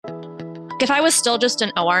if I was still just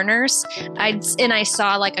an OR nurse, I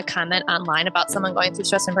saw like a comment online about someone going through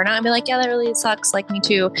stress and burnout, I'd be like, yeah, that really sucks. Like me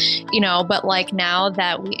too, but like now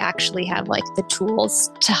that we actually have like the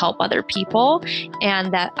tools to help other people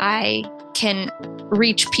and that I can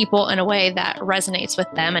reach people in a way that resonates with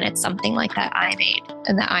them. And it's something like that I made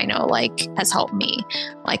and that I know like has helped me.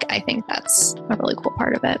 Like, I think that's a really cool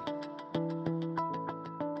part of it.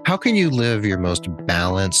 How can you live your most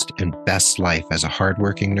balanced and best life as a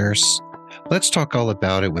hardworking nurse? Let's talk all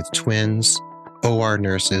about it with twins, OR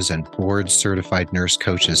nurses, and board-certified nurse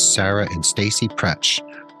coaches Sarah and Stacy Pretsch,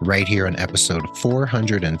 right here on episode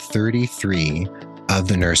 433 of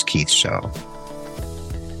The Nurse Keith Show.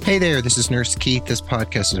 Hey there, this is Nurse Keith. This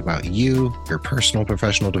podcast is about you, your personal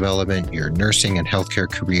professional development, your nursing and healthcare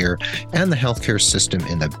career, and the healthcare system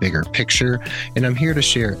in the bigger picture. And I'm here to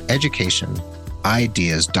share education,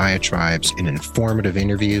 ideas, diatribes, and informative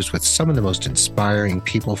interviews with some of the most inspiring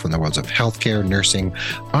people from the worlds of healthcare, nursing,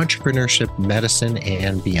 entrepreneurship, medicine,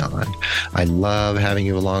 and beyond. I love having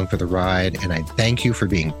you along for the ride, and I thank you for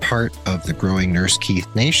being part of the growing Nurse Keith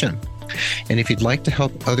Nation. And if you'd like to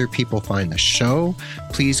help other people find the show,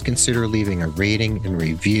 please consider leaving a rating and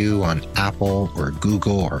review on Apple or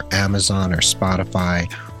Google or Amazon or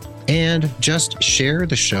Spotify. And just share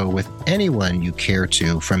the show with anyone you care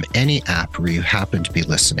to from any app where you happen to be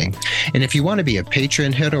listening. And if you want to be a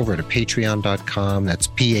patron, head over to patreon.com. That's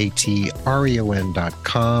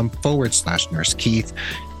patreon.com/Nurse Keith.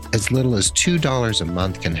 As little as $2 a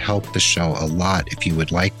month can help the show a lot if you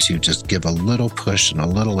would like to just give a little push and a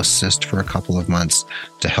little assist for a couple of months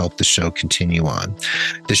to help the show continue on.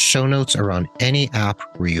 The show notes are on any app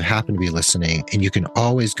where you happen to be listening, and you can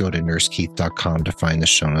always go to nursekeith.com to find the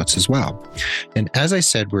show notes as well. And as I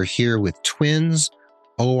said, we're here with twins,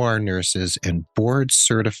 OR nurses, and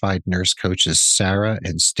board-certified nurse coaches Sarah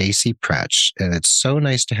and Stacy Pretsch. And it's so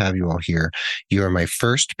nice to have you all here. You are my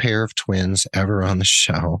first pair of twins ever on the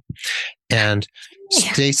show. And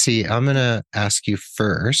Stacy, I'm going to ask you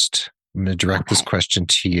first. I'm going to direct this question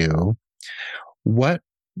to you. What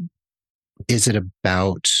is it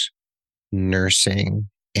about nursing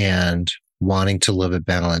and wanting to live a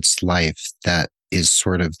balanced life that is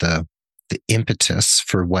sort of the impetus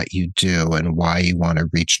for what you do and why you want to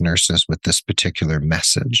reach nurses with this particular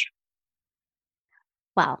message?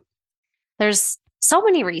 Well, there's so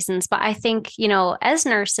many reasons, but I think, as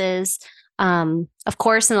nurses, of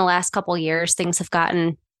course, in the last couple of years, things have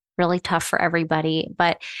gotten really tough for everybody,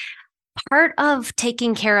 but part of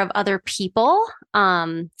taking care of other people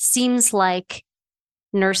seems like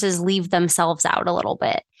nurses leave themselves out a little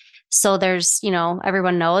bit. So there's,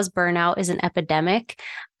 everyone knows burnout is an epidemic.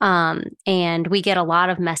 And we get a lot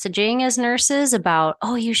of messaging as nurses about,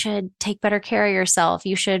 oh, you should take better care of yourself.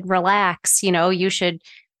 You should relax, you should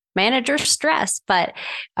manage your stress. But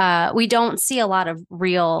we don't see a lot of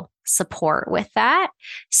real support with that.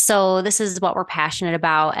 So this is what we're passionate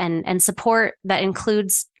about, and support that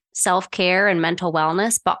includes self-care and mental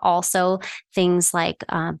wellness, but also things like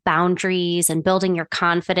boundaries and building your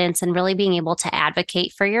confidence and really being able to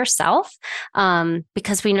advocate for yourself,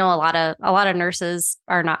 because we know a lot of nurses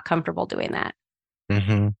are not comfortable doing that.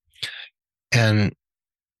 Mm-hmm. And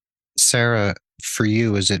Sarah, for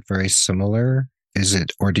you, is it very similar?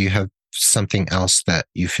 Or do you have something else that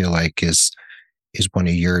you feel like is one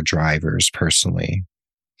of your drivers personally?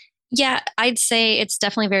 Yeah, I'd say it's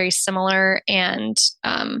definitely very similar. And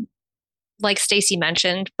like Stacy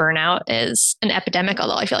mentioned, burnout is an epidemic,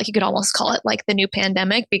 although I feel like you could almost call it like the new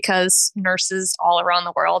pandemic because nurses all around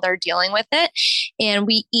the world are dealing with it. And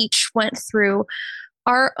we each went through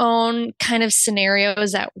our own kind of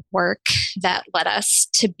scenarios at work that led us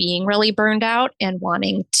to being really burned out and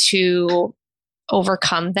wanting to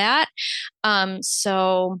overcome that.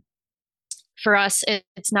 So for us,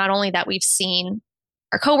 it's not only that we've seen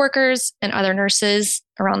our coworkers and other nurses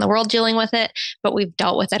around the world dealing with it, but we've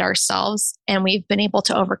dealt with it ourselves and we've been able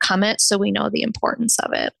to overcome it. So we know the importance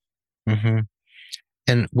of it. Mm-hmm.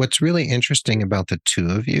 And what's really interesting about the two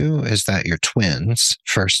of you is that you're twins,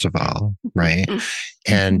 first of all, right?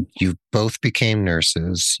 And you both became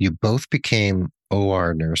nurses. You both became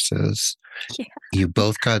OR nurses. Yeah. You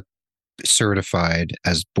both got certified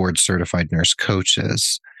as board certified nurse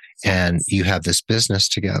coaches. Yes. And you have this business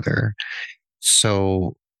together.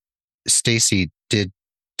 So, Stacy, did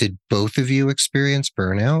both of you experience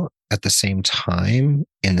burnout at the same time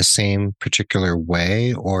in the same particular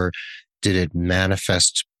way, or did it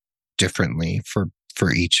manifest differently for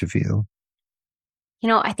each of you?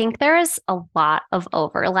 I think there is a lot of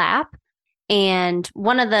overlap. And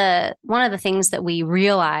one of the things that we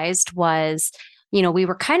realized was we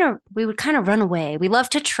would kind of run away. We love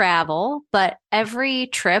to travel, but every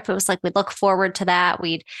trip, it was like we'd look forward to that.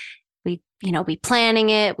 We'd be planning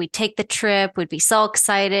it. We'd take the trip. We'd be so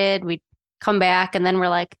excited. We'd come back and then we're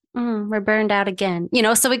like, we're burned out again.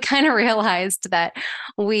 So we kind of realized that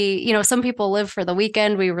some people live for the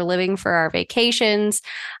weekend. We were living for our vacations.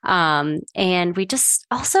 And we just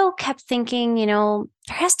also kept thinking, there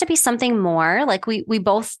has to be something more. Like we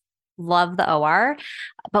both love the OR,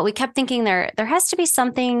 but we kept thinking there has to be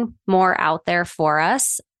something more out there for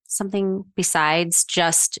us, something besides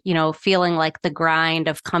just, feeling like the grind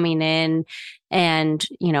of coming in and,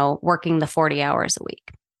 working the 40 hours a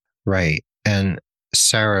week. Right. And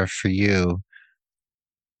Sarah, for you,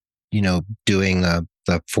 doing the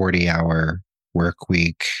 40-hour work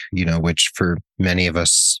week, which for many of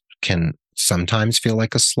us can sometimes feel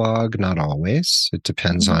like a slog, not always. It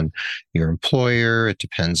depends on your employer. It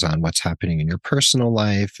depends on what's happening in your personal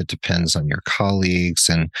life. It depends on your colleagues.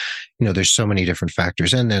 And, there's so many different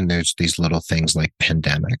factors. And then there's these little things like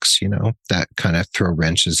pandemics, that kind of throw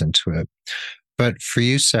wrenches into it. But for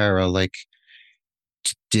you, Sarah, like,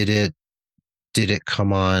 did it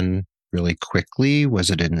come on really quickly? Was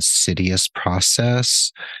it an insidious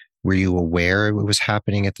process? Were you aware it was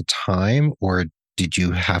happening at the time, or did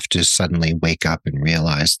you have to suddenly wake up and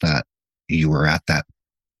realize that you were at that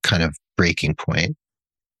kind of breaking point?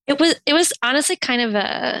 It was honestly kind of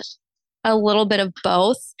a little bit of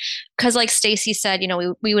both, because like Stacy said,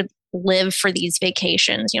 we would live for these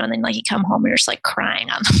vacations, and then like you come home and you're just like crying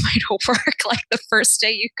on the way to work, like the first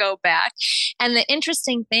day you go back. And the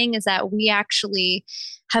interesting thing is that we actually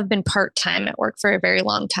have been part-time at work for a very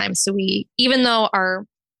long time. So even though our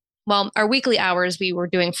weekly hours, we were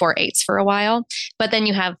doing 4/8s for a while, but then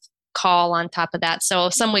you have call on top of that. So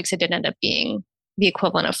some weeks it did end up being the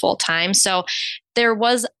equivalent of full time. So there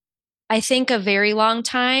was, I think, a very long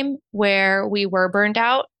time where we were burned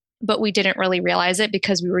out, but we didn't really realize it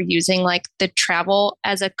because we were using like the travel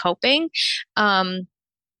as a coping.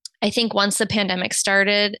 I think once the pandemic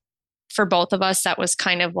started, for both of us, that was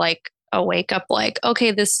kind of like a wake up, like,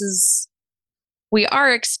 okay, we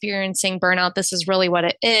are experiencing burnout. This is really what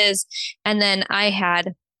it is. And then I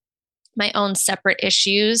had my own separate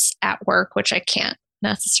issues at work, which I can't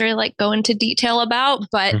necessarily like go into detail about,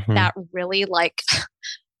 but that really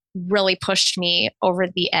really pushed me over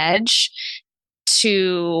the edge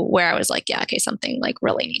to where I was like, yeah, okay, something like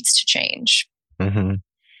really needs to change. Mm-hmm.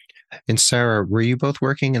 And Sarah, were you both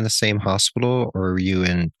working in the same hospital, or were you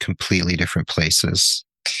in completely different places?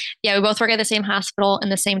 Yeah, we both work at the same hospital in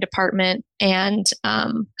the same department, and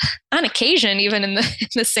on occasion, even in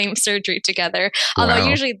the same surgery together. Although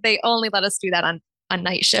usually they only let us do that on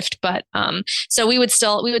night shift. But so we would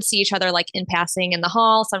see each other like in passing in the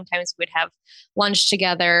hall. Sometimes we would have lunch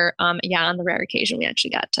together. Yeah, on the rare occasion we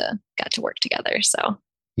actually got to work together. So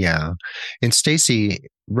yeah. And Stacy,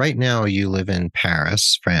 right now you live in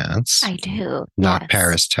Paris, France. I do. Not yes.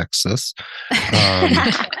 Paris, Texas.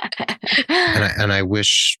 And I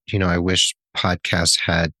wish podcasts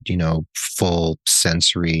had, full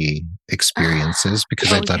sensory experiences,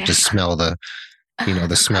 because I'd love to smell the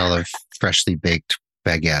smell of freshly baked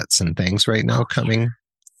baguettes and things right now coming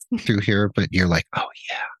through here. But you're like, oh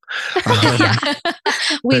yeah.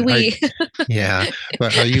 Yeah.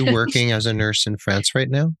 But are you working as a nurse in France right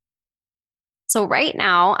now? So right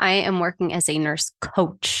now I am working as a nurse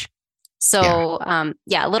coach. So a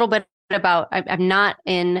little bit about, I'm not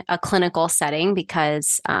in a clinical setting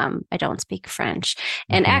because I don't speak French.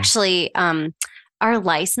 And actually, our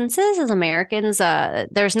licenses as Americans,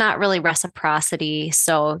 there's not really reciprocity.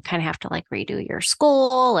 So kind of have to like redo your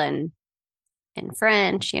school and in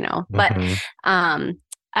French, but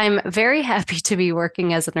I'm very happy to be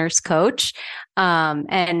working as a nurse coach,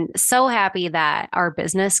 and so happy that our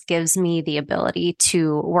business gives me the ability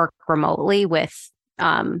to work remotely with,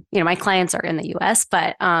 my clients are in the US,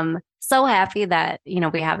 but so happy that,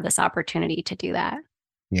 we have this opportunity to do that.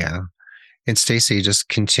 Yeah. And Stacy, just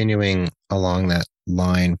continuing along that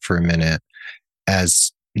line for a minute,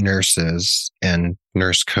 as nurses and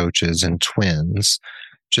nurse coaches and twins,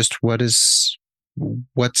 just what's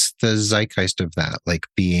the zeitgeist of that? Like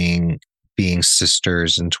being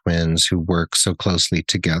sisters and twins who work so closely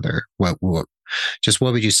together. What would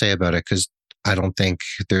you say about it? Because I don't think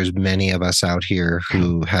there's many of us out here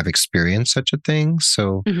who have experienced such a thing.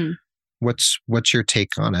 So what's your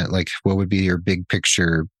take on it? Like, what would be your big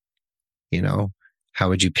picture? How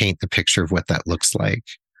would you paint the picture of what that looks like?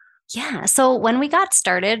 Yeah. So when we got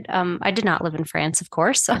started, I did not live in France, of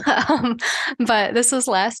course, but this was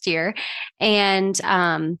last year. And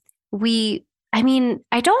I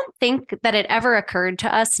don't think that it ever occurred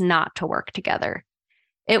to us not to work together.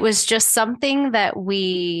 it was just something that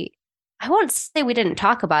I won't say we didn't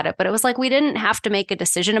talk about it, but it was like we didn't have to make a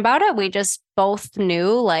decision about it. We just both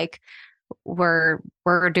knew like we're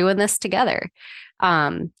doing this together.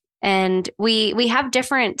 And we have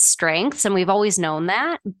different strengths and we've always known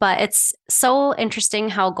that, but it's so interesting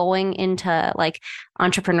how going into like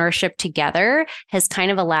entrepreneurship together has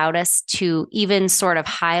kind of allowed us to even sort of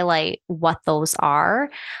highlight what those are.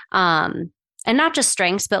 And not just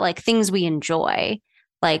strengths, but like things we enjoy.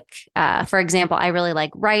 Like, for example, I really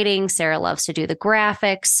like writing. Sarah loves to do the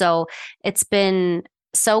graphics. So it's been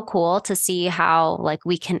so cool to see how like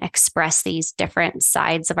we can express these different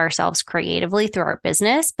sides of ourselves creatively through our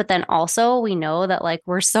business. But then also we know that like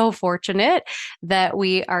we're so fortunate that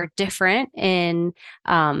we are different in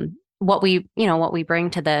what we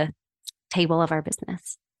bring to the table of our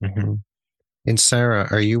business. Mm-hmm. And Sarah,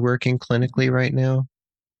 are you working clinically right now?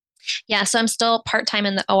 Yeah, so I'm still part-time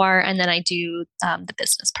in the OR, and then I do the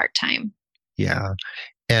business part-time. Yeah.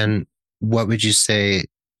 And what would you say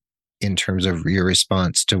in terms of your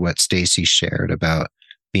response to what Stacy shared about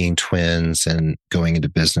being twins and going into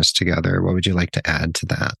business together? What would you like to add to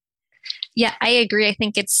that? Yeah, I agree. I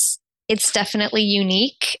think it's definitely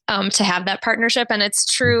unique to have that partnership, and it's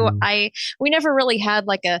true. Mm-hmm. We never really had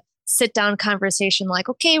like a sit down conversation like,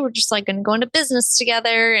 okay, we're just like going to go into business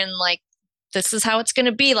together, and like this is how it's going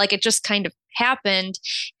to be. Like it just kind of happened,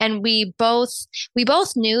 and we both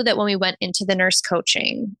knew that when we went into the nurse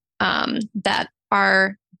coaching, that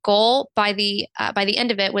our goal by the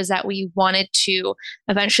end of it was that we wanted to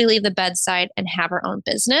eventually leave the bedside and have our own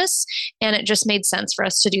business, and it just made sense for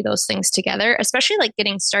us to do those things together, especially like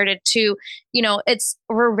getting started too.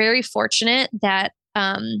 We're very fortunate that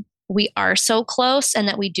we are so close and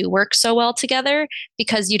that we do work so well together,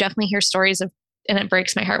 because you definitely hear stories of, and it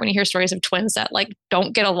breaks my heart when you hear stories of twins that like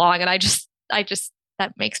don't get along, and I just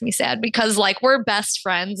that makes me sad, because like we're best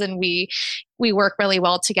friends and we work really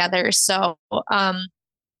well together. So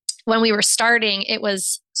when we were starting, it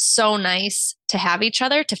was so nice to have each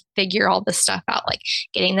other to figure all this stuff out, like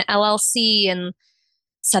getting the LLC and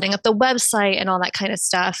setting up the website and all that kind of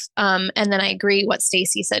stuff. And then I agree what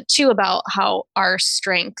Stacy said too about how our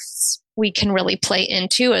strengths we can really play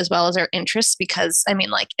into as well as our interests, because I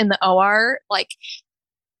mean, like in the OR, like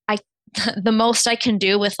the most I can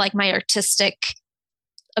do with like my artistic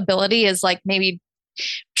ability is like maybe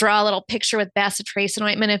draw a little picture with bacitracin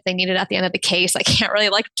ointment if they need it at the end of the case. I can't really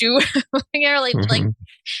like do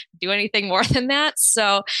anything more than that.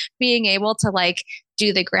 So being able to like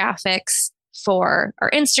do the graphics for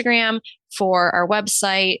our Instagram, for our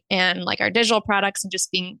website, and like our digital products, and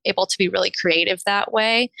just being able to be really creative that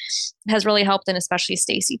way has really helped. And especially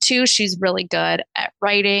Stacy too. She's really good at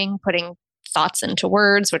writing, putting thoughts into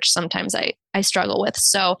words, which sometimes I struggle with.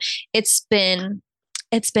 So it's been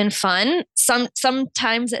fun.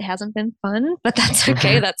 Sometimes it hasn't been fun, but that's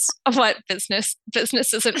okay. That's what business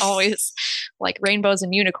isn't always like rainbows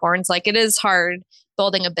and unicorns. Like it is hard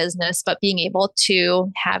building a business, but being able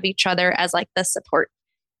to have each other as like the support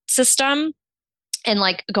system and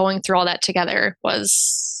like going through all that together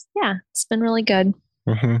it's been really good.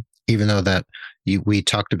 Mm-hmm. Even though we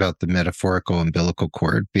talked about the metaphorical umbilical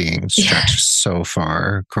cord being stretched so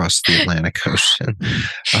far across the Atlantic Ocean.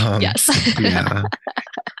 Yes. Yeah.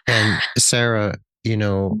 And Sarah,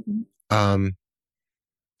 in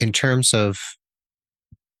terms of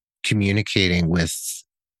communicating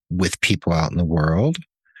with people out in the world,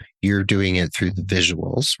 you're doing it through the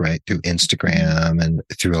visuals, right? Through Instagram and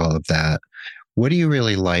through all of that. What do you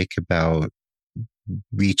really like about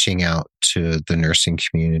reaching out to the nursing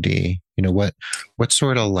community? What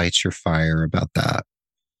sort of lights your fire about that?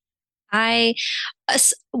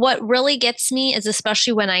 What really gets me is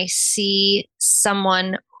especially when I see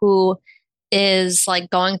someone who is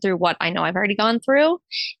like going through what I know I've already gone through,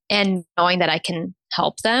 and knowing that I can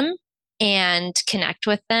help them and connect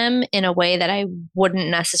with them in a way that I wouldn't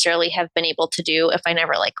necessarily have been able to do if I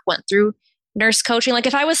never like went through nurse coaching. Like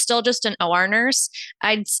if I was still just an OR nurse,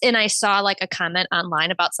 I saw like a comment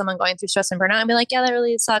online about someone going through stress and burnout, I'd be like, yeah, that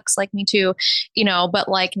really sucks. Like me too, but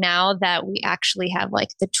like now that we actually have like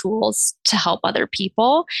the tools to help other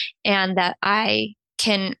people, and that I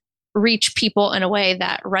can reach people in a way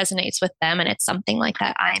that resonates with them, and it's something like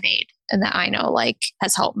that I made and that I know like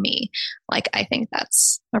has helped me. Like I think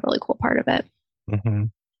that's a really cool part of it. Mm-hmm.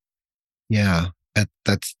 Yeah.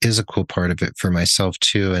 That is a cool part of it for myself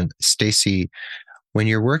too. And Stacy, when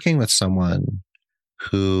you're working with someone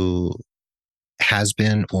who has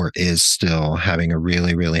been or is still having a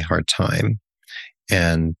really, really hard time,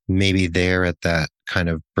 and maybe they're at that kind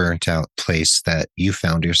of burnt out place that you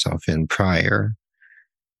found yourself in prior,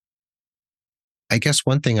 I guess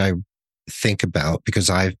one thing I think about, because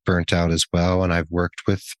I've burnt out as well, and I've worked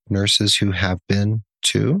with nurses who have been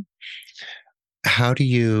too. How do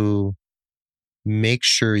you make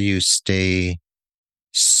sure you stay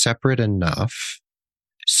separate enough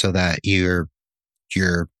so that you're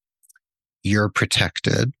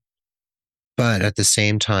protected, but at the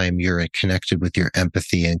same time you're connected with your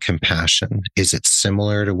empathy and compassion? Is it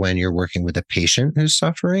similar to when you're working with a patient who's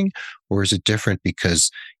suffering, or is it different because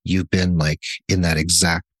you've been like in that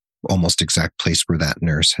almost exact place where that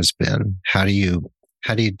nurse has been? How do you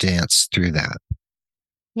dance through that?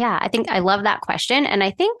 Yeah, I think I love that question. And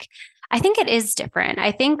I think it is different.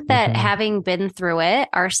 I think that Mm-hmm. having been through it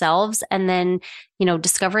ourselves and then,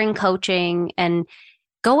 discovering coaching and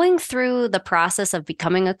going through the process of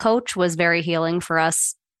becoming a coach was very healing for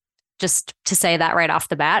us, just to say that right off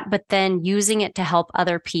the bat, but then using it to help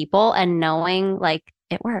other people and knowing like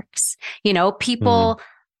it works. Mm, People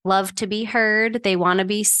love to be heard. They want to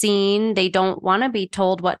be seen. They don't want to be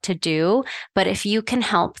told what to do. But if you can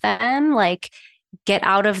help them, like, get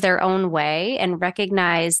out of their own way and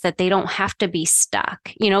recognize that they don't have to be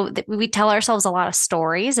stuck. We tell ourselves a lot of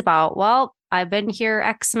stories about, well, I've been here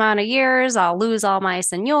X amount of years, I'll lose all my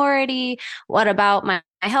seniority. What about my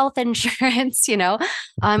health insurance?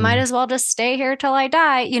 I might mm, as well just stay here till I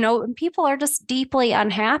die. And people are just deeply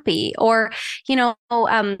unhappy. Or,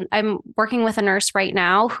 I'm working with a nurse right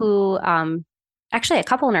now who, actually a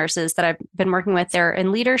couple of nurses that I've been working with, they're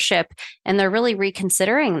in leadership and they're really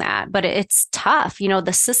reconsidering that. But it's tough.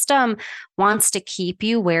 The system wants to keep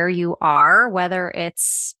you where you are, whether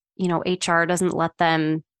it's, HR doesn't let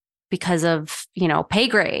them because of, pay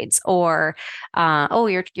grades, or, oh,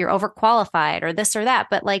 you're overqualified, or this or that.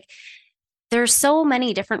 But like, there's so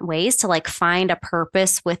many different ways to like find a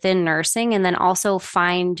purpose within nursing, and then also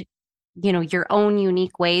find your own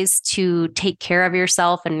unique ways to take care of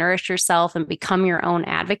yourself and nourish yourself and become your own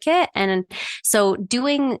advocate. And so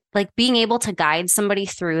being able to guide somebody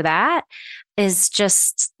through that is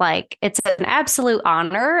just like, it's an absolute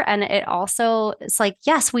honor. And it's like,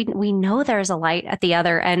 yes, we know there's a light at the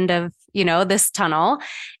other end of, this tunnel,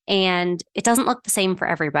 and it doesn't look the same for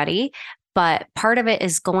everybody. But part of it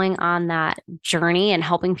is going on that journey and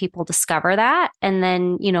helping people discover that. And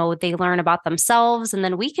then, they learn about themselves, and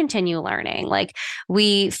then we continue learning. Like,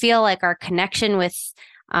 we feel like our connection with,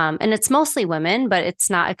 and it's mostly women, but it's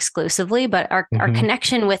not exclusively, but our mm-hmm.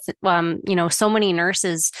 connection with, so many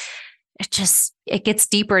nurses, it gets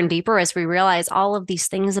deeper and deeper as we realize all of these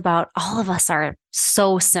things about all of us are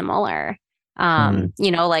so similar. Mm,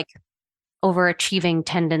 Like overachieving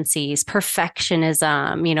tendencies,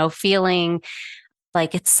 perfectionism, feeling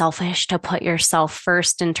like it's selfish to put yourself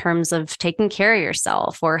first in terms of taking care of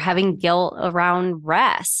yourself, or having guilt around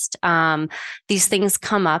rest. These things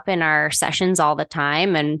come up in our sessions all the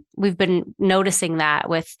time. And we've been noticing that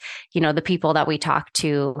with, the people that we talk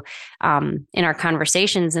to in our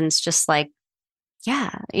conversations. And it's just like,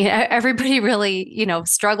 yeah, everybody really,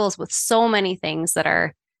 struggles with so many things that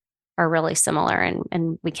are really similar,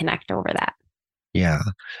 and we connect over that. yeah.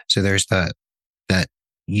 So there's that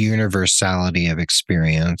universality of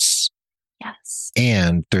experience, Yes.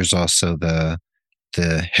 and there's also the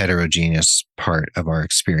heterogeneous part of our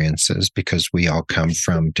experiences, because we all come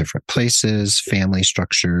from different places, family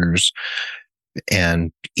structures,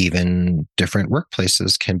 and even different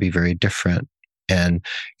workplaces can be very different. And,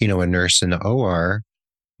 a nurse in the OR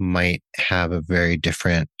might have a very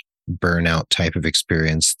different burnout type of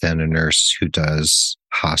experience than a nurse who does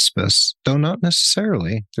hospice, though not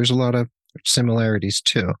necessarily. There's a lot of similarities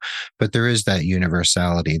too, but there is that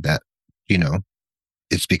universality that,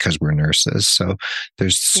 it's because we're nurses. So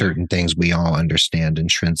there's certain things we all understand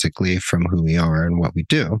intrinsically from who we are and what we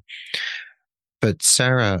do. But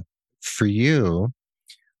Sarah, for you,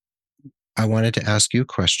 I wanted to ask you a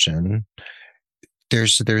question.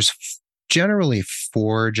 There's generally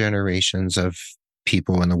 4 generations of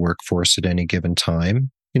people in the workforce at any given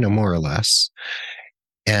time, more or less.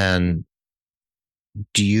 And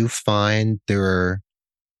do you find there are,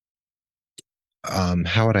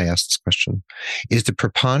 how would I ask this question? Is the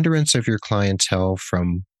preponderance of your clientele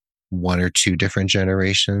from 1 or 2 different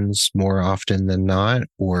generations more often than not?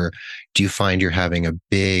 Or do you find you're having a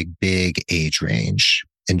big, big age range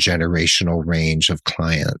and generational range of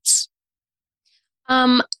clients?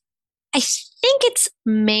 Um, I think it's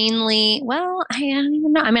mainly, well, I don't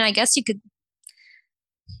even know. I mean, I guess you could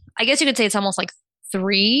say it's almost like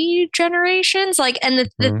 3 generations. Like, and the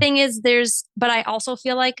Mm, thing is, but I also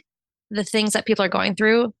feel like the things that people are going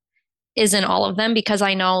through is in all of them, because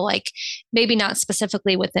I know, like, maybe not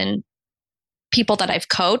specifically within people that I've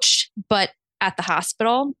coached, but at the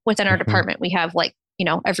hospital within our mhm, department, we have like,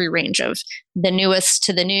 every range of the newest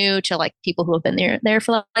to the new to like people who have been there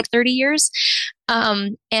for like 30 years.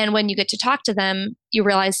 And when you get to talk to them, you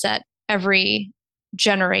realize that every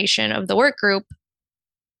generation of the work group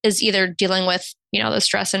is either dealing with, the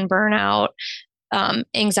stress and burnout,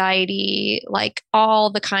 anxiety, like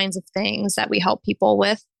all the kinds of things that we help people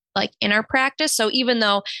with, like in our practice. So even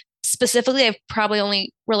though specifically, I've probably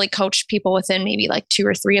only really coached people within maybe like 2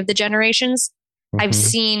 or 3 of the generations, I've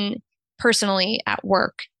seen personally at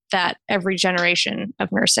work that every generation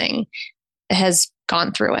of nursing has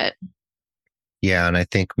gone through it. Yeah. And I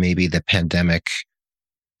think maybe the pandemic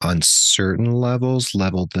on certain levels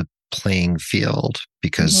leveled the playing field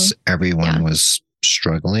because everyone was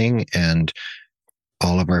struggling, and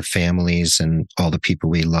all of our families and all the people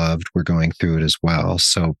we loved were going through it as well.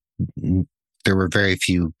 So there were very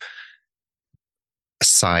few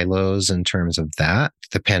silos in terms of that.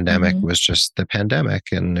 The pandemic was just the pandemic,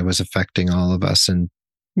 and it was affecting all of us in,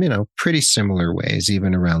 pretty similar ways,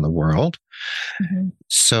 even around the world.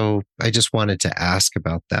 So I just wanted to ask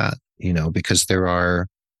about that, because there are,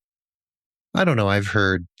 I don't know, I've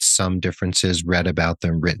heard some differences, read about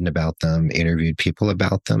them, written about them, interviewed people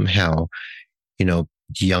about them, how,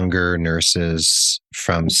 younger nurses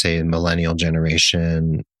from, say, the millennial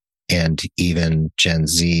generation and even Gen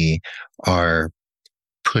Z are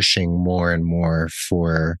pushing more and more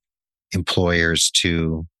for employers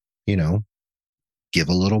to, give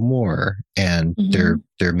a little more. And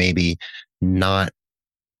they're maybe not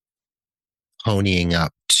ponying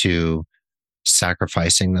up to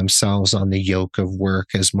sacrificing themselves on the yoke of work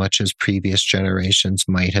as much as previous generations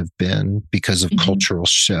might have been because of cultural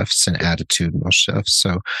shifts and attitudinal shifts.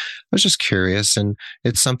 So I was just curious, and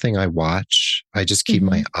it's something I watch. I just keep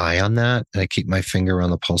my eye on that, and I keep my finger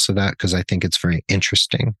on the pulse of that because I think it's very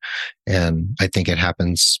interesting. And I think it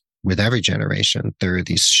happens with every generation. There are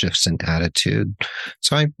these shifts in attitude.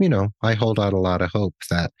 So I hold out a lot of hope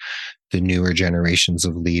that the newer generations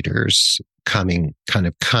of leaders coming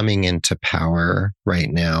into power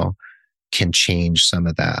right now can change some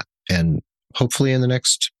of that. And hopefully in the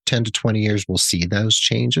next 10 to 20 years, we'll see those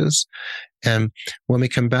changes. And when we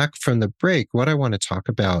come back from the break, what I want to talk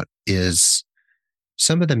about is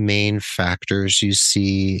some of the main factors you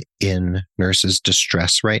see in nurses'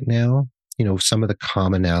 distress right now, some of the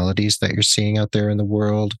commonalities that you're seeing out there in the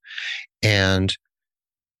world, and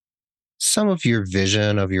some of your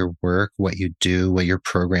vision of your work, what you do, what your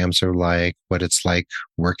programs are like, what it's like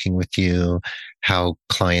working with you, how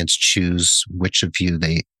clients choose which of you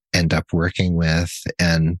they end up working with,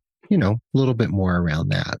 and, a little bit more around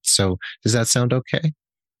that. So does that sound okay?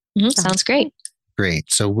 Sounds great.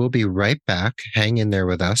 Great. So we'll be right back. Hang in there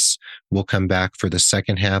with us. We'll come back for the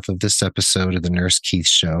second half of this episode of the Nurse Keith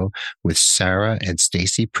Show with Sarah and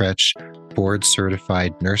Stacy Pretsch, board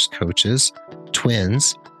certified nurse coaches,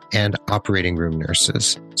 twins, and operating room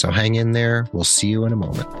nurses. So hang in there. We'll see you in a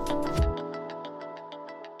moment.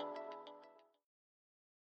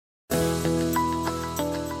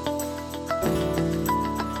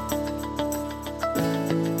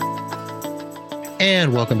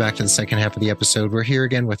 And welcome back to the second half of the episode. We're here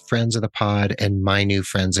again with friends of the pod and my new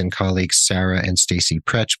friends and colleagues, Sarah and Stacy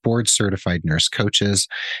Pretsch, board certified nurse coaches.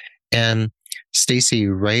 And Stacy,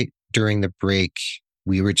 right during the break,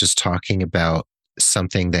 we were just talking about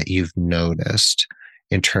something that you've noticed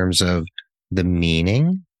in terms of the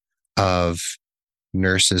meaning of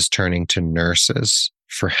nurses turning to nurses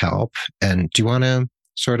for help. And do you want to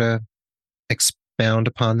sort of expound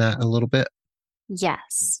upon that a little bit?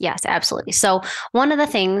 Yes, absolutely. So one of the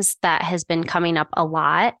things that has been coming up a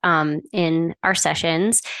lot in our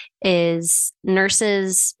sessions is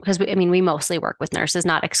nurses, because we mostly work with nurses,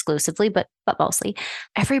 not exclusively, but mostly.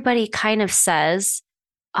 Everybody kind of says,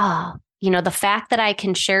 oh, the fact that I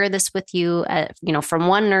can share this with you, from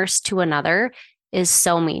one nurse to another is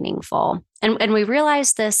so meaningful. And we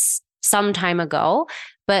realized this some time ago,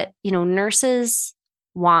 but, nurses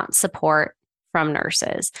want support from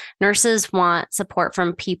nurses. Nurses want support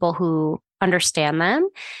from people who understand them.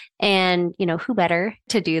 And, who better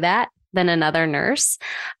to do that than another nurse?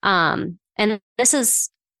 And this is,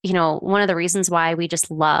 one of the reasons why we just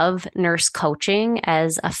love nurse coaching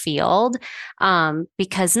as a field,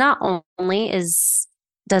 because not only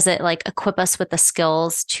does it like equip us with the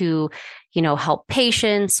skills to, help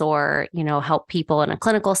patients or, help people in a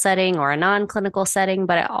clinical setting or a non-clinical setting,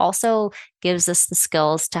 but it also gives us the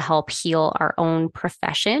skills to help heal our own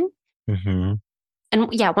profession. And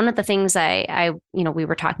one of the things we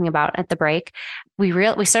were talking about at the break, we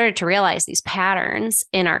started to realize these patterns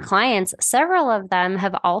in our clients. Several of them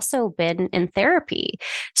have also been in therapy.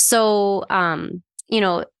 So,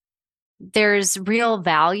 there's real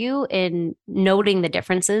value in noting the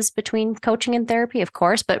differences between coaching and therapy, of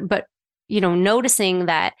course, but noticing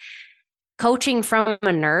that coaching from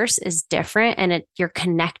a nurse is different, and you're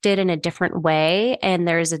connected in a different way, and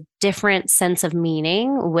there's a different sense of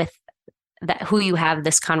meaning with that who you have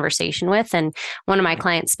this conversation with. And one of my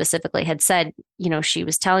clients specifically had said, she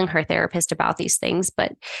was telling her therapist about these things,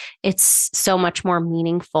 but it's so much more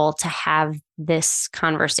meaningful to have this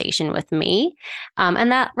conversation with me.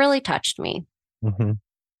 And that really touched me. Mm-hmm.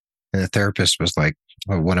 And the therapist was like,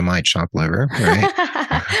 well, what am I, chopped liver? Right.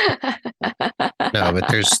 No, but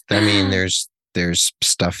there's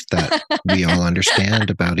stuff that we all understand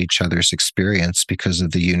about each other's experience because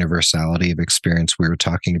of the universality of experience we were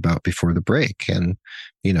talking about before the break. And,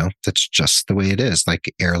 that's just the way it is.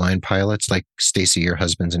 Like airline pilots, like Stacy, your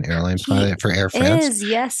husband's an airline pilot for Air France.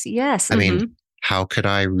 Yes. I mean, how could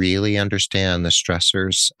I really understand the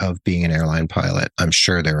stressors of being an airline pilot? I'm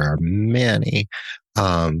sure there are many.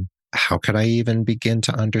 How could I even begin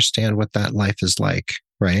to understand what that life is like?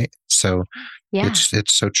 Right. So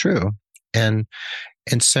it's so true. And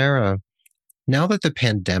Sarah, now that the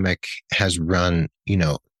pandemic has run,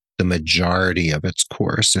 the majority of its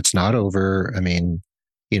course, it's not over. I mean,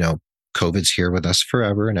 COVID's here with us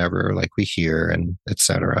forever and ever, like we hear, and et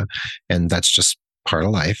cetera. And that's just part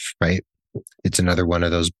of life, right? It's another one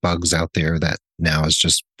of those bugs out there that now is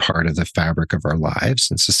just part of the fabric of our lives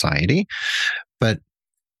and society. But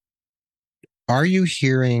are you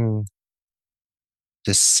hearing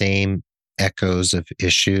the same echoes of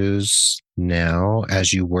issues now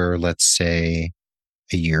as you were, let's say,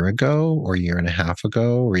 a year ago or a year and a half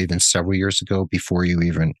ago, or even several years ago before you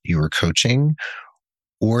were coaching?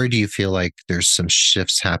 Or do you feel like there's some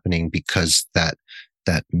shifts happening because that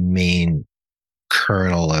main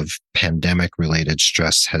kernel of pandemic related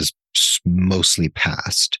stress has mostly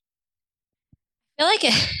passed? I feel like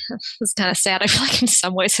it's kind of sad. I feel like in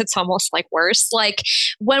some ways it's almost like worse. Like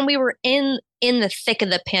when we were in the thick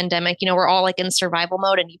of the pandemic, we're all like in survival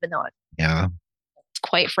mode. And even though it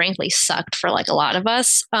quite frankly sucked for like a lot of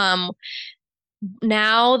us,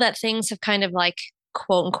 now that things have kind of like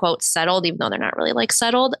quote unquote settled, even though they're not really like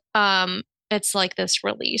settled, it's like this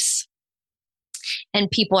release.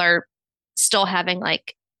 And people are still having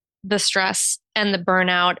like the stress and the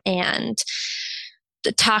burnout, and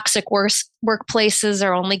the toxic workplaces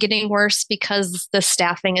are only getting worse because the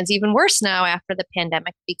staffing is even worse now after the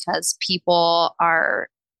pandemic, because people are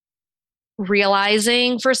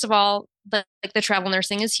realizing, first of all, the travel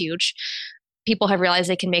nursing is huge. People have realized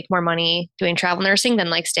they can make more money doing travel nursing than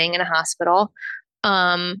like staying in a hospital.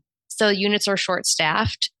 So units are short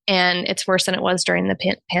staffed, and it's worse than it was during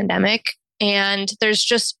the pandemic. And there's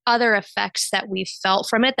just other effects that we've felt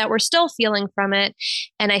from it, that we're still feeling from it.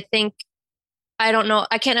 And I think, I don't know,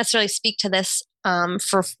 I can't necessarily speak to this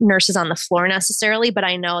for nurses on the floor necessarily, but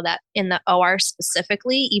I know that in the OR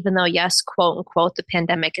specifically, even though, yes, quote unquote, the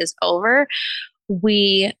pandemic is over,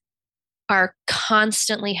 we are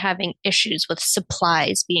constantly having issues with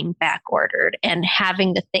supplies being back ordered and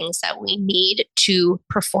having the things that we need to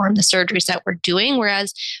perform the surgeries that we're doing.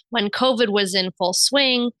 Whereas when COVID was in full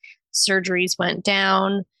swing, surgeries went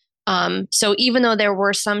down. So even though there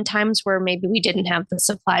were some times where maybe we didn't have the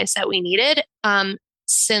supplies that we needed,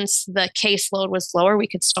 since the caseload was lower, we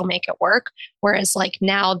could still make it work. Whereas like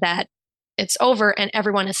now that it's over and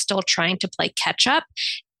everyone is still trying to play catch up,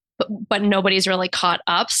 but nobody's really caught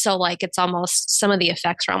up. So like it's almost, some of the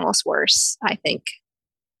effects are almost worse, I think.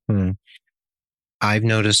 I've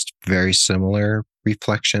noticed very similar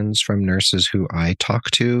reflections from nurses who I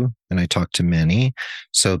talk to, and I talk to many.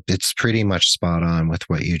 So it's pretty much spot on with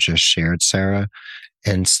what you just shared, Sarah.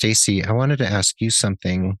 And Stacy, I wanted to ask you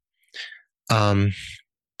something.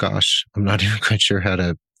 Gosh, I'm not even quite sure how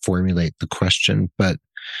to formulate the question, but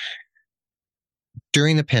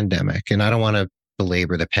during the pandemic, and I don't want to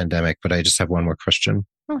belabor the pandemic, but I just have one more question.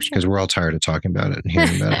 Oh, sure. Because we're all tired of talking about it and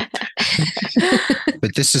hearing about it.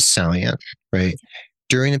 But this is salient, right?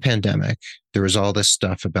 During the pandemic, there was all this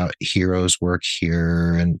stuff about heroes work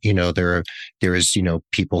here. And, there is,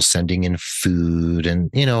 people sending in food and,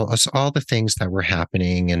 all the things that were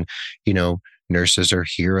happening. And, nurses are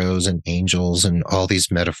heroes and angels and all these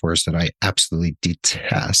metaphors that I absolutely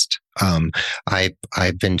detest.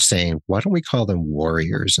 I've been saying, why don't we call them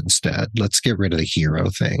warriors instead? Let's get rid of the hero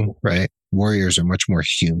thing, right? Warriors are much more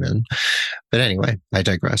human. But anyway, I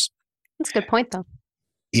digress. That's a good point, though.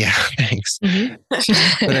 Yeah, thanks. Mm-hmm.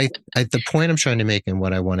 But the point I'm trying to make and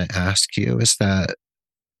what I want to ask you is that,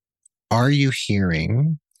 are you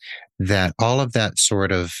hearing that all of that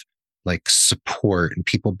sort of like support and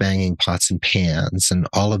people banging pots and pans and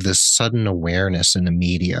all of this sudden awareness in the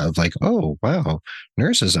media of like, oh, wow,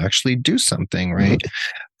 nurses actually do something, right?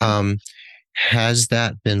 Has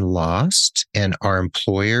that been lost? And are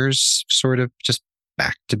employers sort of just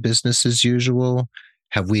back to business as usual?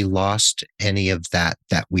 Have we lost any of that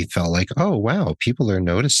we felt like, oh, wow, people are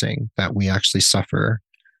noticing that we actually suffer?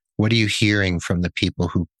 What are you hearing from the people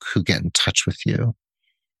who get in touch with you?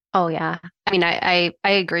 Oh yeah. I mean, I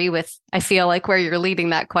agree with, I feel like where you're leading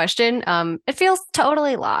that question. It feels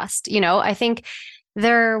totally lost. I think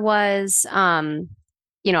there was,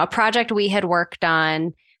 a project we had worked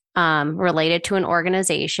on, related to an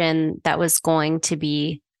organization that was going to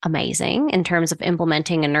be amazing in terms of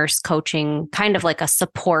implementing a nurse coaching, kind of like a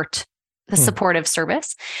supportive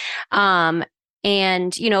service. And,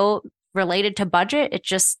 related to budget, it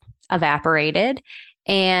just evaporated.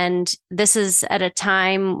 And this is at a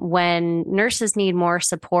time when nurses need more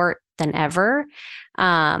support than ever.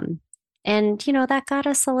 And, that got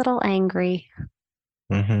us a little angry.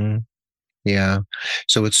 Mm-hmm. Yeah.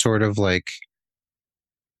 So it's sort of like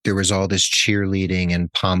there was all this cheerleading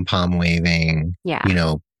and pom-pom waving, Yeah.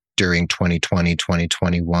 During 2020,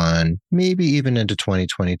 2021, maybe even into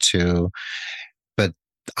 2022. But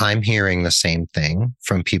I'm hearing the same thing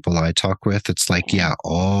from people I talk with. It's like, yeah,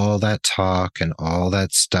 all that talk and all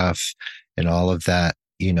that stuff and all of that,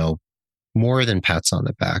 more than pats on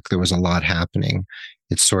the back. There was a lot happening.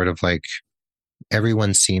 It's sort of like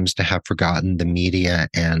everyone seems to have forgotten, the media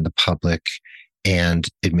and the public and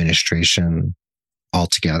administration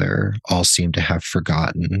altogether all seem to have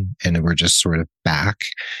forgotten, and we're just sort of back.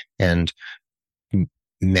 And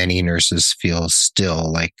many nurses feel still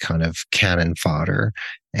like kind of cannon fodder,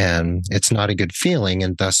 and it's not a good feeling.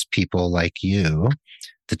 And thus people like you,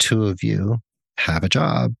 the two of you, have a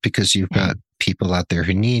job because you've got people out there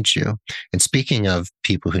who need you. And speaking of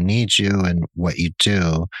people who need you and what you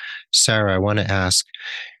do, Sarah, I want to ask,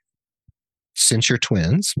 since you're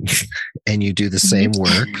twins and you do the same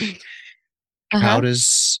work, how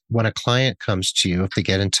does, when a client comes to you, if they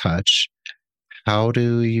get in touch, how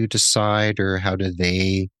do you decide, or how do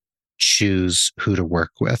they choose who to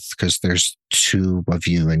work with? Because there's two of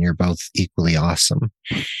you and you're both equally awesome.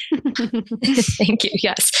 Thank you.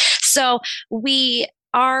 Yes. So we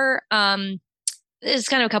are, it's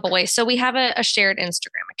kind of a couple ways. So we have a shared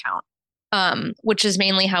Instagram account, which is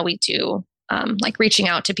mainly how we do, like reaching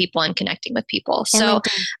out to people and connecting with people. So,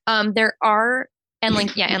 there are, and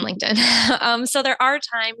LinkedIn. So there are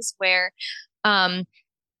times where,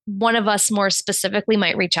 one of us more specifically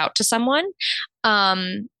might reach out to someone,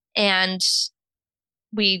 and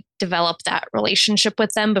we develop that relationship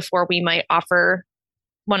with them before we might offer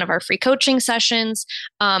one of our free coaching sessions.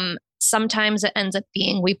 Sometimes it ends up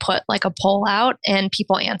being, we put like a poll out and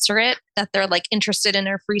people answer it, that they're like interested in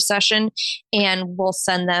our free session, and we'll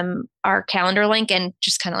send them our calendar link, and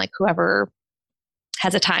just kind of like whoever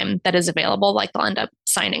has a time that is available, like they'll end up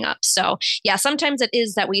signing up. So yeah, sometimes it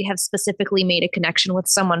is that we have specifically made a connection with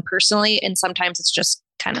someone personally, and sometimes it's just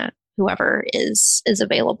kind of whoever is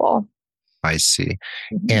available. I see.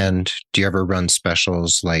 And do you ever run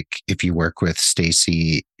specials? Like if you work with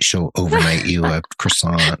Stacy, she'll overnight you a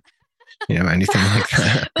croissant, anything like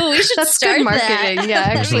that? Oh, we should start good marketing. That. Yeah,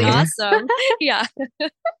 actually. Awesome. Yeah.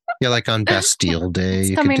 Yeah, like on Bastille Day,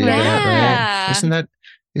 you could do that, right?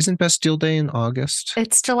 Isn't Bastille Day in August?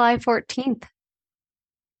 It's July 14th.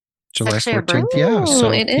 July 14th. Yeah. So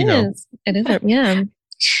it is. It is. Yeah.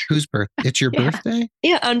 Whose birthday? It's your birthday?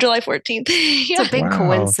 Yeah, on July 14th. It's a big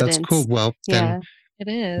coincidence. That's cool. Well, then it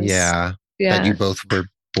is. Yeah. That you both were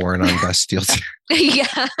born on Bastille Day.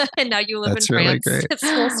 Yeah. And now you live in France. Really great. It's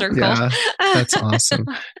full circle. Yeah. That's awesome.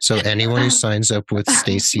 So anyone who signs up with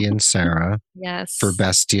Stacy and Sarah for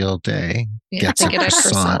Bastille Day gets a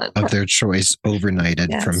croissant of their choice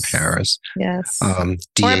overnighted from Paris. Yes.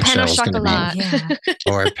 DHL is going to be,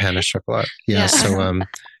 or a pain au chocolat. Yeah. So,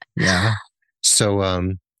 So,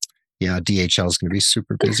 DHL is going to be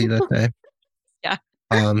super busy that day. Yeah.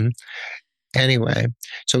 Anyway,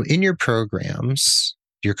 so in your programs,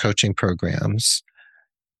 your coaching programs,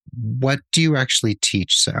 what do you actually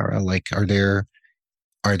teach, Sarah? Like, are there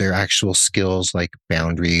actual skills like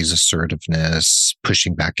boundaries, assertiveness,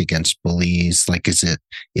 pushing back against bullies? Like, is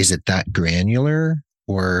it that granular,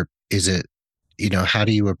 or is it, how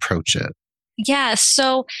do you approach it? Yeah.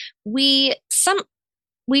 So we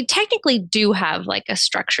technically do have like a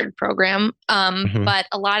structured program, but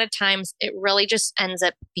a lot of times it really just ends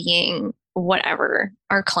up being whatever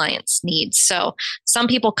our clients need. So some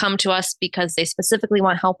people come to us because they specifically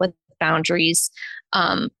want help with boundaries.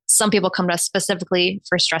 Some people come to us specifically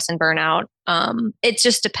for stress and burnout. It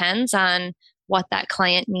just depends on what that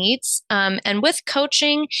client needs. And with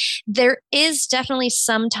coaching, there is definitely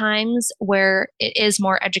some times where it is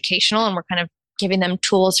more educational and we're kind of giving them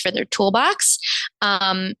tools for their toolbox.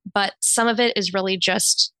 But some of it is really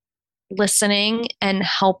just listening and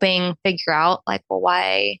helping figure out like, well,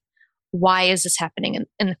 why is this happening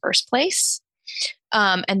in the first place?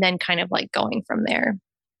 And then kind of like going from there.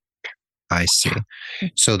 I see.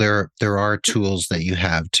 So there are tools that you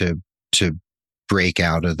have to break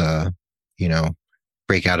out of the,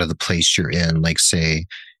 break out of the place you're in. Like say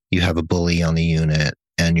you have a bully on the unit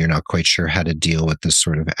and you're not quite sure how to deal with this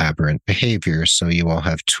sort of aberrant behavior. So you all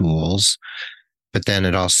have tools, but then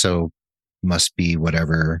it also must be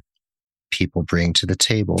whatever people bring to the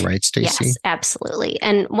table, right, Stacy? Yes, absolutely.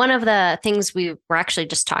 And one of the things we were actually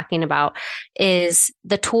just talking about is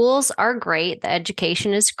the tools are great. The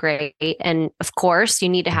education is great. And of course, you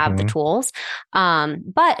need to have the tools.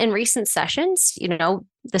 But in recent sessions,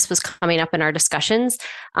 this was coming up in our discussions.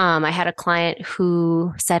 I had a client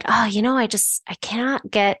who said, oh, I cannot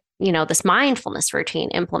get, this mindfulness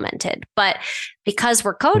routine implemented. But because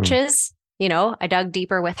we're coaches, I dug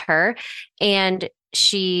deeper with her and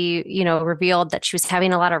she, revealed that she was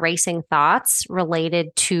having a lot of racing thoughts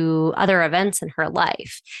related to other events in her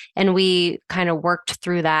life. And we kind of worked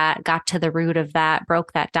through that, got to the root of that,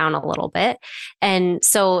 broke that down a little bit. And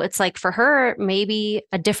so it's like for her, maybe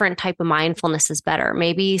a different type of mindfulness is better.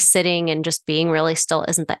 Maybe sitting and just being really still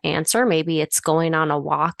isn't the answer. Maybe it's going on a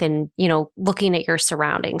walk and, looking at your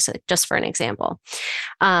surroundings, just for an example.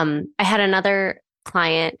 I had another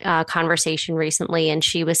client conversation recently, and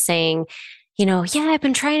she was saying, I've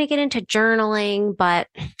been trying to get into journaling, but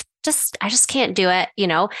I just can't do it,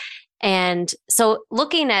 And so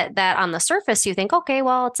looking at that on the surface, you think, okay,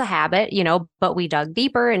 well, it's a habit, but we dug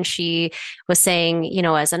deeper and she was saying,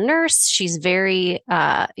 as a nurse, she's very,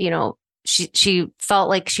 she felt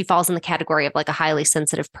like she falls in the category of like a highly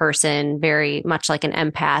sensitive person, very much like an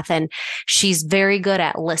empath. And she's very good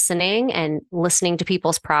at listening and listening to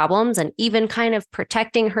people's problems and even kind of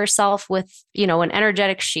protecting herself with, an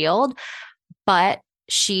energetic shield. But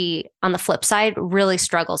she, on the flip side, really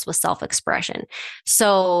struggles with self-expression.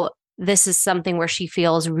 So this is something where she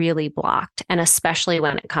feels really blocked, and especially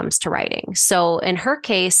when it comes to writing. So in her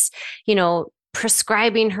case,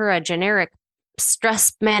 prescribing her a generic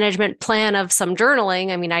stress management plan of some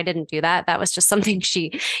journaling. I mean, I didn't do that. That was just something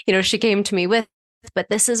she came to me with. But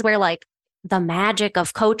this is where like the magic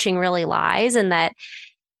of coaching really lies, and that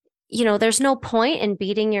there's no point in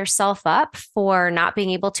beating yourself up for not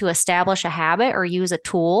being able to establish a habit or use a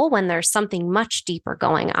tool when there's something much deeper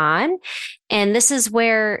going on. And this is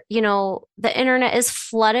where, the internet is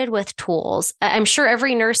flooded with tools. I'm sure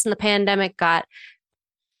every nurse in the pandemic got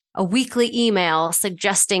a weekly email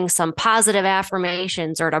suggesting some positive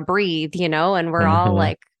affirmations or to breathe, and we're all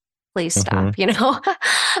like, please stop, we don't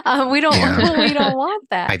we don't want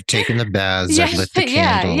that. I've taken the baths, I've lit the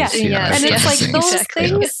candles. And it's like those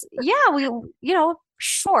things,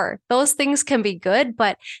 sure, those things can be good,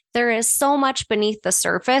 but there is so much beneath the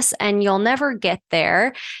surface and you'll never get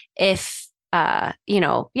there if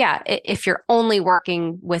if you're only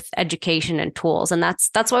working with education and tools. And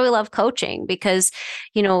that's why we love coaching, because,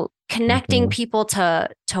 connecting people to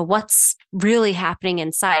what's really happening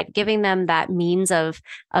inside, giving them that means of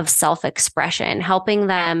self-expression, helping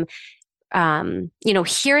them,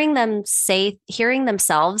 hearing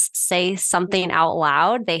themselves say something out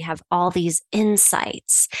loud. They have all these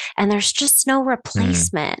insights and there's just no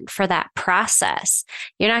replacement for that process.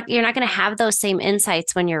 You're not going to have those same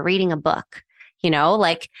insights when you're reading a book,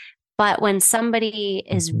 but when somebody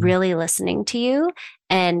is really listening to you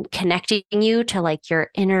and connecting you to like your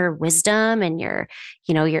inner wisdom and your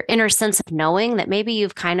inner sense of knowing that maybe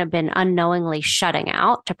you've kind of been unknowingly shutting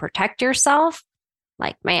out to protect yourself,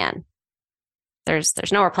 like, man, there's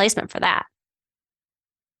no replacement for that.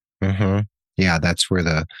 Yeah, that's where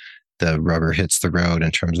the rubber hits the road in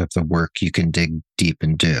terms of the work you can dig deep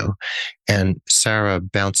and do. And Sarah,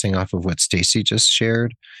 bouncing off of what Stacy just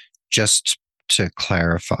shared, just to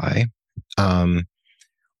clarify,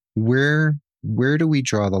 where do we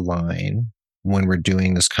draw the line when we're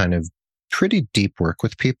doing this kind of pretty deep work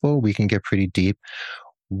with people? We can get pretty deep.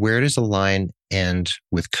 Where does the line end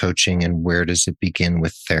with coaching and where does it begin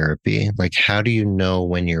with therapy? Like, how do you know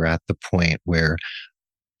when you're at the point where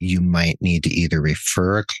you might need to either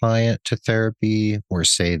refer a client to therapy or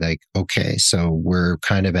say like, okay, so we're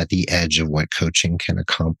kind of at the edge of what coaching can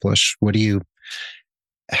accomplish?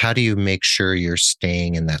 How do you make sure you're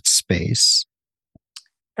staying in that space?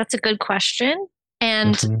 That's a good question.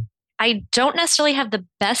 And I don't necessarily have the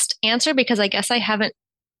best answer because I guess I haven't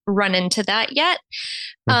run into that yet.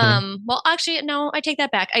 Mm-hmm. Well, actually, no, I take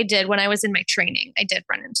that back. I did when I was in my training. I did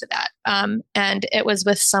run into that. And it was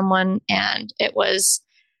with someone, and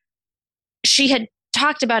she had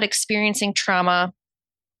talked about experiencing trauma,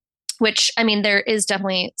 which, I mean, there is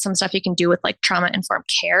definitely some stuff you can do with like trauma informed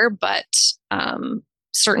care, but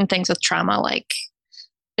certain things with trauma, like,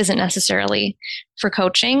 isn't necessarily for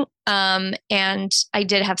coaching. And I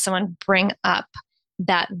did have someone bring up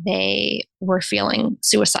that they were feeling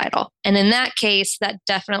suicidal. And in that case, that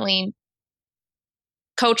definitely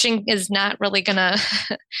coaching is not really gonna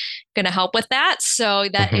help with that. So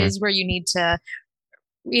that Mm-hmm. is where you need to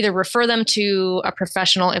either refer them to a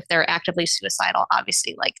professional if they're actively suicidal,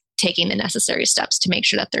 obviously, like taking the necessary steps to make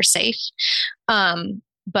sure that they're safe.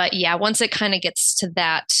 But yeah, once it kind of gets to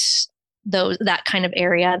that kind of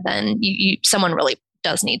area, then someone really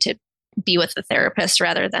does need to be with a therapist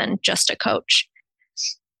rather than just a coach.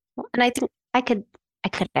 And I think I could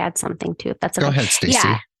add something too, if that's okay. Go ahead, Yeah. Stacy.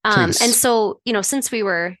 Please. And so, since we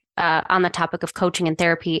were on the topic of coaching and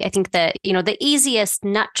therapy, I think that, the easiest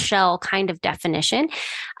nutshell kind of definition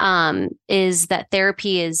is that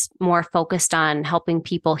therapy is more focused on helping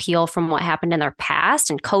people heal from what happened in their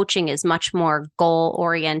past, and coaching is much more goal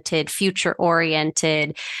oriented, future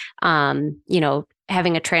oriented, having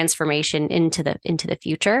a transformation into the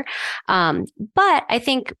future. But I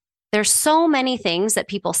think there's so many things that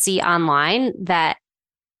people see online that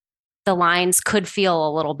the lines could feel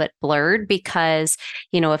a little bit blurred, because,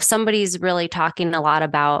 if somebody's really talking a lot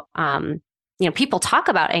about, people talk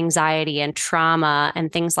about anxiety and trauma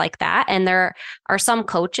and things like that. And there are some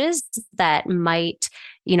coaches that might,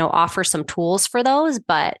 offer some tools for those.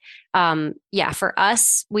 But for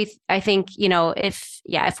us, I think,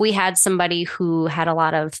 if we had somebody who had a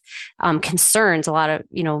lot of concerns, a lot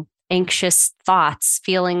of, anxious thoughts,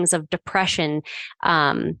 feelings of depression,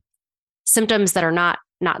 symptoms that are not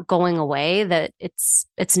going away, that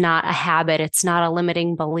it's not a habit, it's not a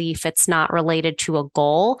limiting belief, it's not related to a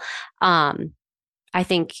goal. I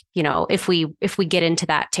think, if we get into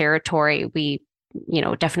that territory, we,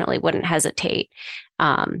 definitely wouldn't hesitate,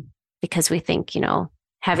 because we think,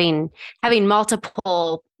 having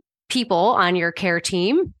multiple people on your care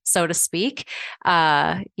team, so to speak.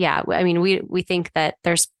 I mean, we think that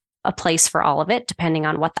there's a place for all of it, depending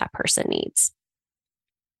on what that person needs.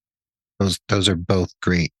 Those are both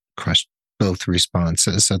great questions, both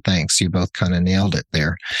responses. So thanks. You both kind of nailed it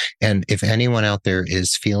there. And if anyone out there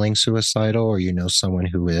is feeling suicidal, or someone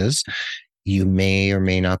who is, you may or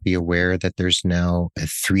may not be aware that there's now a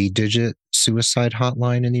 3-digit suicide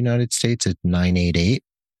hotline in the United States at 988.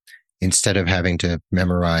 Instead of having to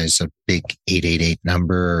memorize a big 888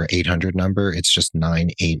 number or 800 number, it's just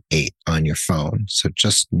 988 on your phone. So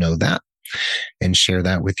just know that and share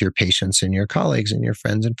that with your patients and your colleagues and your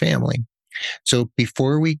friends and family. So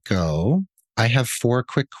before we go, I have 4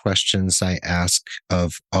 quick questions I ask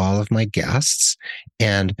of all of my guests.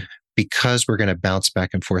 And because we're going to bounce back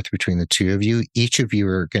and forth between the two of you, each of you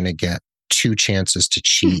are going to get 2 chances to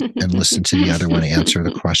cheat and listen to the other one answer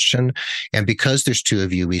the question. And because there's 2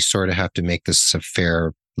 of you, we sort of have to make this a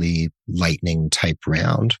fairly lightning type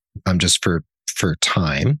round, just for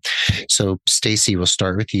time. So Stacy, we'll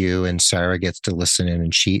start with you, and Sarah gets to listen in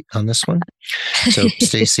and cheat on this one. So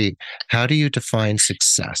Stacy, how do you define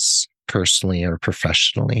success personally or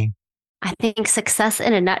professionally? I think success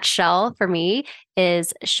in a nutshell for me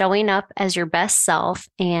is showing up as your best self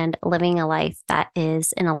and living a life that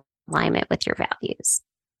is in alignment with your values.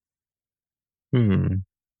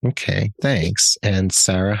 Okay, thanks. And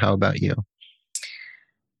Sarah, how about you?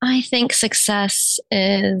 I think success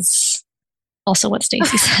is also what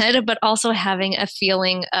Stacy said, but also having a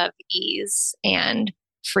feeling of ease and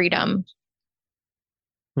freedom.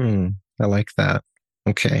 I like that.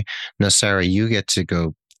 Okay. Now, Sarah, you get to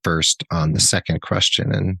go first on the second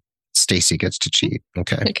question, and Stacy gets to cheat.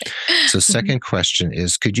 Okay. So second question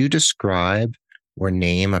is, could you describe or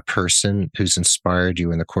name a person who's inspired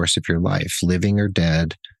you in the course of your life, living or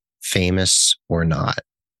dead, famous or not?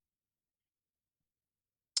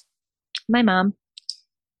 My mom.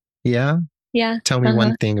 Yeah? Yeah. Tell me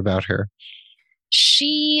one thing about her.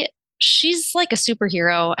 She's like a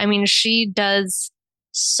superhero. I mean, she does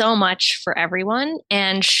so much for everyone,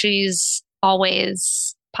 and she's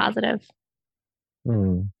always positive.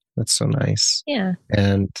 That's so nice. Yeah.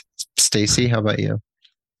 And Stacy, how about you?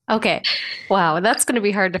 Okay. Wow, that's going to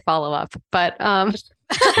be hard to follow up, but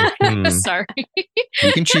sorry.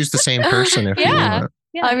 You can choose the same person if you want.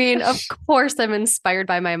 Yeah. I mean, of course, I'm inspired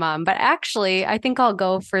by my mom, but actually, I think I'll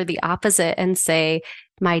go for the opposite and say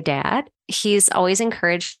my dad. He's always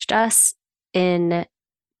encouraged us in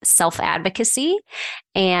self-advocacy.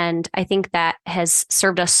 And I think that has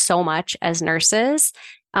served us so much as nurses.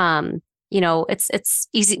 It's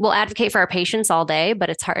easy. We'll advocate for our patients all day, but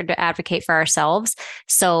it's hard to advocate for ourselves.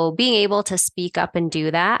 So being able to speak up and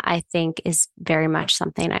do that, I think, is very much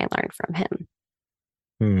something I learned from him.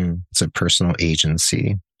 It's a personal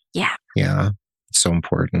agency. Yeah. Yeah. It's so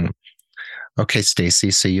important. Okay,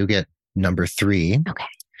 Stacy. So you get number 3. Okay.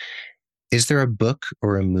 Is there a book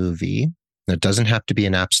or a movie? It doesn't have to be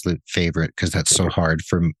an absolute favorite because that's so hard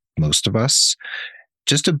for most of us.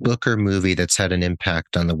 Just a book or movie that's had an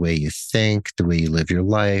impact on the way you think, the way you live your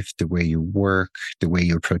life, the way you work, the way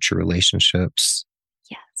you approach your relationships.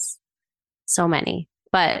 Yes. So many.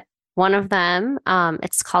 But one of them,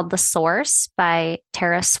 it's called The Source by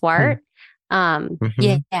Tara Swart.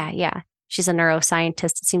 Yeah. She's a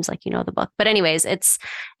neuroscientist. It seems like you know the book. But anyways, it's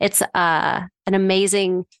an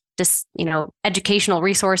amazing educational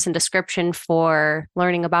resource and description for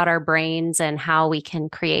learning about our brains and how we can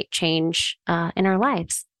create change in our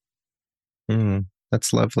lives.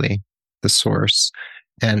 That's lovely. The Source.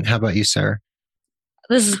 And how about you, Sarah?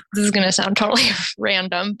 This is going to sound totally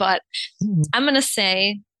random, but I'm going to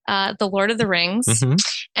say The Lord of the Rings,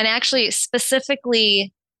 and actually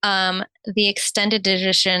specifically the extended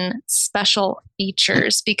edition special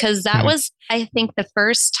features, because that was, I think, the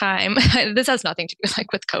first time. This has nothing to do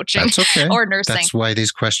with coaching. That's okay. Or nursing. That's why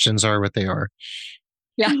these questions are what they are.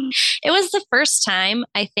 Yeah, it was the first time,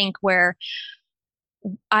 I think, where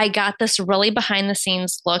I got this really behind the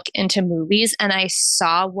scenes look into movies, and I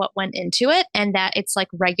saw what went into it, and that it's like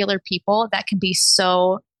regular people that can be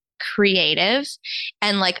so creative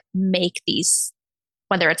and make these,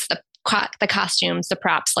 whether it's the costumes, the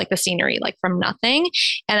props, the scenery, from nothing.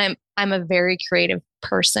 And I'm a very creative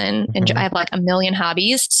person, and I have a million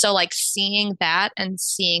hobbies. So seeing that and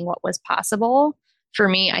seeing what was possible for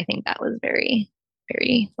me, I think that was very,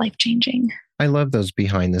 very life-changing. I love those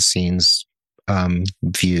behind the scenes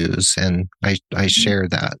views, and I share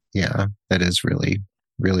that. Yeah, that is really,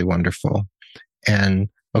 really wonderful. And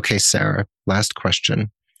okay, Sarah, last question.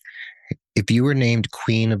 If you were named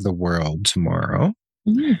Queen of the World tomorrow,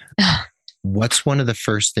 what's one of the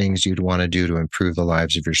first things you'd want to do to improve the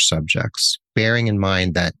lives of your subjects? Bearing in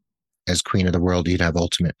mind that as Queen of the World, you'd have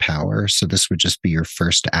ultimate power. So this would just be your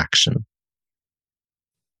first action.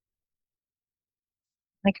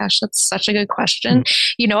 My gosh, that's such a good question.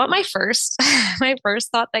 You know what? My first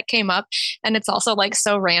thought that came up, and it's also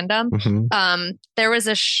so random. There was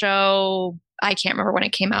a show, I can't remember when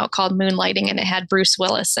it came out, called Moonlighting, and it had Bruce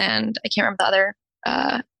Willis and I can't remember the other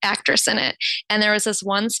actress in it. And there was this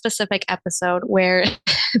one specific episode where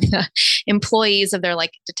the employees of their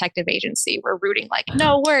detective agency were rooting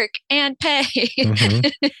no work and pay.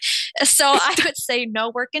 So I would say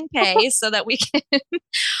no work and pay so that we can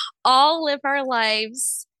all live our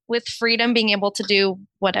lives with freedom, being able to do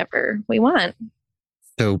whatever we want.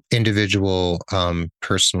 So individual,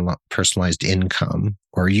 personalized income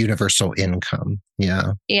or universal income.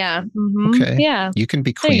 Yeah. Yeah. Okay. Yeah. You can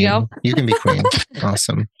be queen. You can be queen.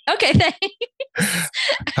 Awesome. Okay. Thanks.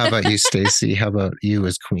 How about you, Stacy? How about you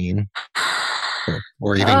as queen,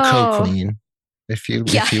 or even co-queen, if you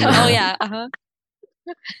will. Oh yeah.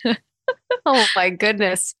 Oh my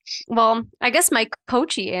goodness. Well, I guess my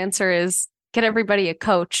coachy answer is get everybody a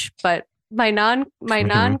coach, but my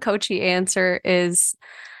non-coachy answer is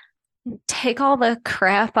take all the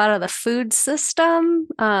crap out of the food system,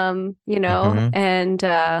 and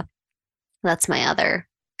that's my other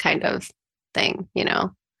kind of thing,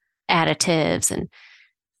 additives and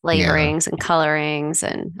flavorings and colorings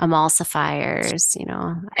and emulsifiers,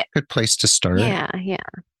 Good place to start. Yeah.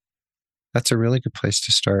 That's a really good place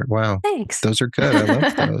to start. Wow. Thanks. Those are good. I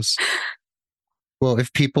love those. Well,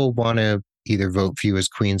 if people want to either vote for you as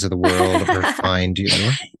Queens of the World or find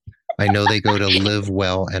you, I know they go to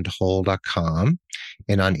livewellandwhole.com.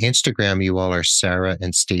 And on Instagram, you all are Sarah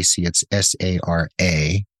and Stacy. It's SARA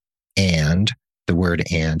and the word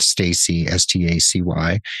and Stacy,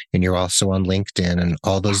 STACY. And you're also on LinkedIn, and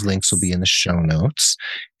all those links will be in the show notes.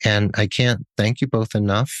 And I can't thank you both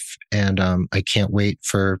enough. And I can't wait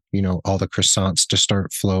for, all the croissants to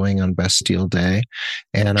start flowing on Bastille Day.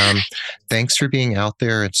 And thanks for being out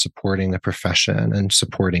there and supporting the profession and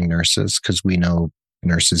supporting nurses, because we know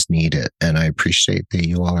nurses need it. And I appreciate that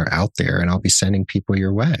you all are out there, and I'll be sending people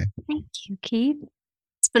your way. Thank you, Keith.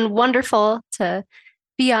 It's been wonderful to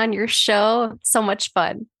be on your show. So much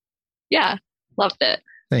fun. Yeah, loved it.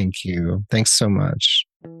 Thank you. Thanks so much.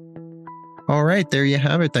 All right, there you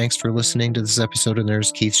have it. Thanks for listening to this episode of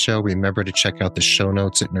Nurse Keith Show. Remember to check out the show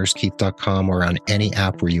notes at nursekeith.com or on any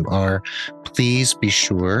app where you are. Please be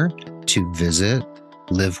sure to visit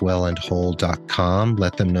livewellandwhole.com.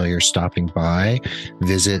 Let them know you're stopping by.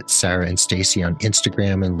 Visit Sarah and Stacy on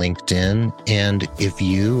Instagram and LinkedIn. And if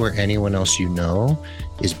you or anyone else you know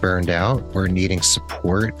is burned out or needing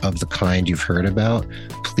support of the kind you've heard about,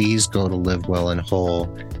 please go to Live Well and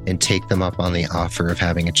Whole and take them up on the offer of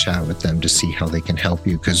having a chat with them to see how they can help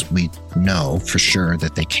you, because we know for sure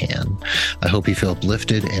that they can. I hope you feel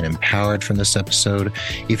uplifted and empowered from this episode.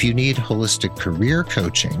 If you need holistic career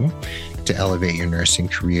coaching to elevate your nursing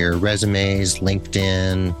career, resumes,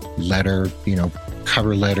 LinkedIn,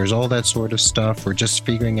 cover letters, all that sort of stuff, or just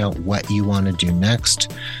figuring out what you want to do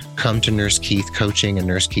next, come to Nurse Keith Coaching and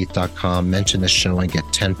nursekeith.com. Mention the show and get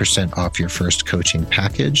 10% off your first coaching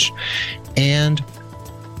package. And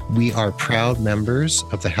we are proud members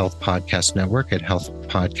of the Health Podcast Network at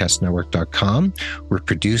healthpodcastnetwork.com. We're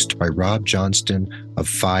produced by Rob Johnston of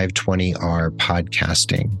 520R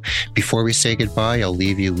Podcasting. Before we say goodbye, I'll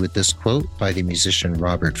leave you with this quote by the musician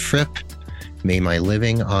Robert Fripp. May my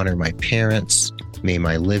living honor my parents. May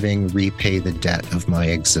my living repay the debt of my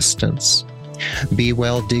existence. Be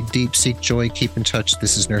well, dig deep, seek joy, keep in touch.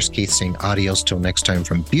 This is Nurse Keith saying adios till next time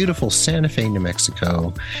from beautiful Santa Fe, New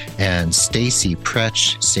Mexico. And Stacy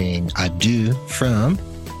Pretch saying adieu from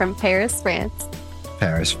Paris, France.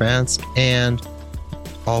 Paris, France. And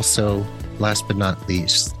also, last but not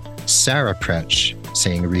least, Sarah Pretch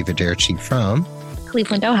saying arrivederci from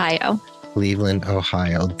Cleveland, Ohio. Cleveland,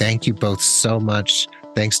 Ohio. Thank you both so much.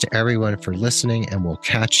 Thanks to everyone for listening, and we'll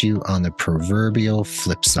catch you on the proverbial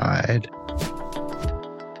flip side.